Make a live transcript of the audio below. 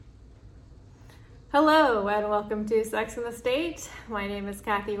Hello and welcome to Sex and the State. My name is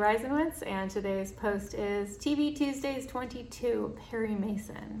Kathy Reisenwitz and today's post is TV Tuesdays 22, Perry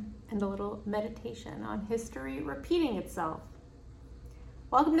Mason, and a little meditation on history repeating itself.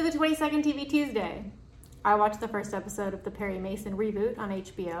 Welcome to the 22nd TV Tuesday. I watched the first episode of the Perry Mason reboot on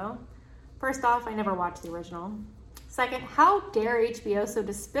HBO. First off, I never watched the original. Second, how dare HBO so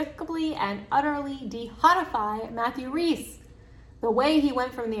despicably and utterly de-hotify Matthew Rhys? The way he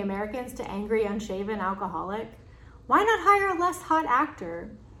went from the Americans to angry, unshaven alcoholic. Why not hire a less hot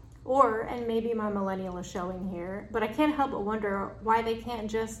actor? Or, and maybe my millennial is showing here, but I can't help but wonder why they can't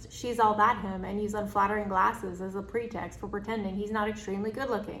just she's all that him and use unflattering glasses as a pretext for pretending he's not extremely good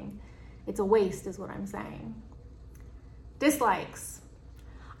looking. It's a waste is what I'm saying. Dislikes.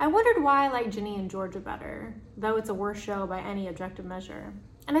 I wondered why I like Ginny and Georgia better, though it's a worse show by any objective measure.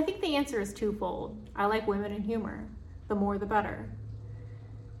 And I think the answer is twofold. I like women in humor. The more the better.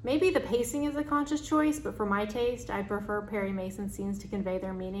 Maybe the pacing is a conscious choice, but for my taste, I prefer Perry Mason scenes to convey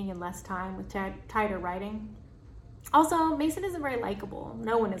their meaning in less time with tighter writing. Also, Mason isn't very likable.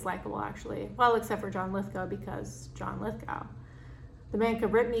 No one is likable, actually. Well, except for John Lithgow, because John Lithgow. The man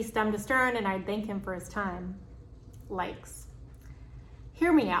could rip me stem to stern, and I'd thank him for his time. Likes.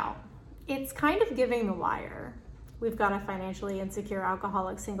 Hear me out. It's kind of giving The Wire. We've got a financially insecure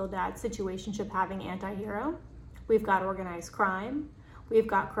alcoholic single dad situationship having anti-hero. We've got organized crime. We've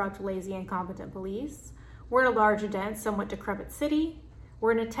got corrupt, lazy, incompetent police. We're in a large, dense, somewhat decrepit city.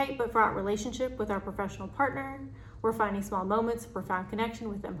 We're in a tight but fraught relationship with our professional partner. We're finding small moments of profound connection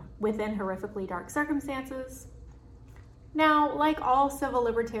within horrifically dark circumstances. Now, like all civil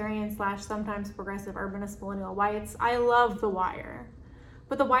libertarian / sometimes progressive urbanist millennial whites, I love The Wire.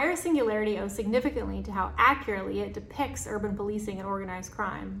 But The Wire's singularity owes significantly to how accurately it depicts urban policing and organized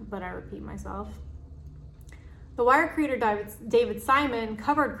crime, but I repeat myself. The Wire creator David Simon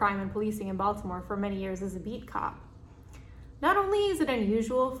covered crime and policing in Baltimore for many years as a beat cop. Not only is it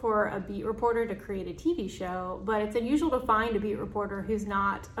unusual for a beat reporter to create a TV show, but it's unusual to find a beat reporter who's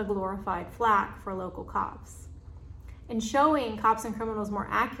not a glorified flack for local cops. In showing cops and criminals more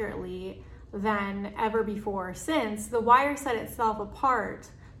accurately than ever before or since, The Wire set itself apart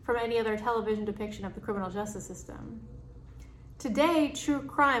from any other television depiction of the criminal justice system. Today, true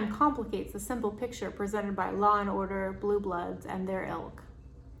crime complicates the simple picture presented by Law and Order, Blue Bloods, and their ilk.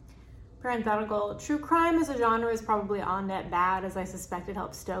 Parenthetical, true crime as a genre is probably on net bad, as I suspect it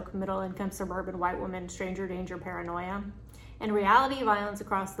helps stoke middle-income suburban white woman stranger danger paranoia. In reality, violence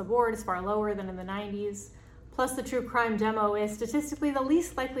across the board is far lower than in the 90s. Plus, the true crime demo is statistically the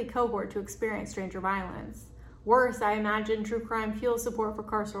least likely cohort to experience stranger violence. Worse, I imagine true crime fuels support for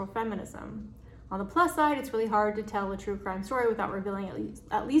carceral feminism. On the plus side, it's really hard to tell a true crime story without revealing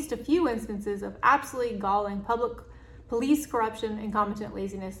at least a few instances of absolutely galling public police corruption, incompetent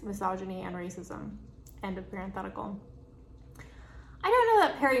laziness, misogyny, and racism. End of parenthetical. I don't know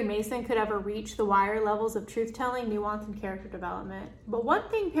that Perry Mason could ever reach The Wire levels of truth-telling, nuance, and character development, but one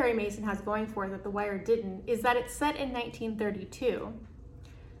thing Perry Mason has going for it that The Wire didn't is that it's set in 1932.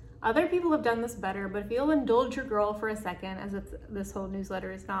 Other people have done this better, but if you'll indulge your girl for a second, as if this whole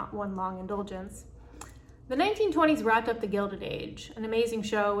newsletter is not one long indulgence. The 1920s wrapped up the Gilded Age, an amazing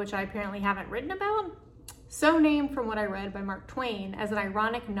show which I apparently haven't written about, so named from what I read by Mark Twain as an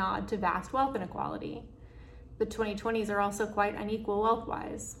ironic nod to vast wealth inequality. The 2020s are also quite unequal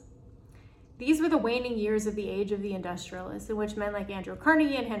wealth-wise. These were the waning years of the age of the industrialists, in which men like Andrew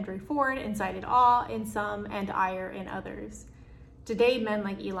Carnegie and Henry Ford incited awe in some and ire in others. Today, men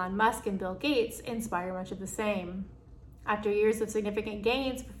like Elon Musk and Bill Gates inspire much of the same. After years of significant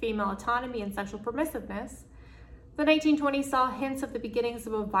gains for female autonomy and sexual permissiveness, the 1920s saw hints of the beginnings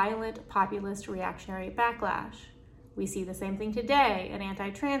of a violent, populist, reactionary backlash. We see the same thing today in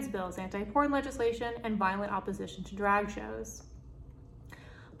anti-trans bills, anti-porn legislation, and violent opposition to drag shows.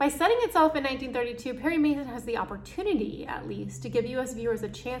 By setting itself in 1932, Perry Mason has the opportunity, at least, to give U.S. viewers a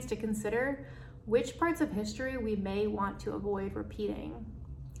chance to consider which parts of history we may want to avoid repeating.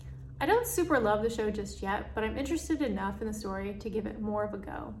 I don't super love the show just yet, but I'm interested enough in the story to give it more of a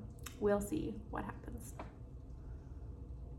go. We'll see what happens.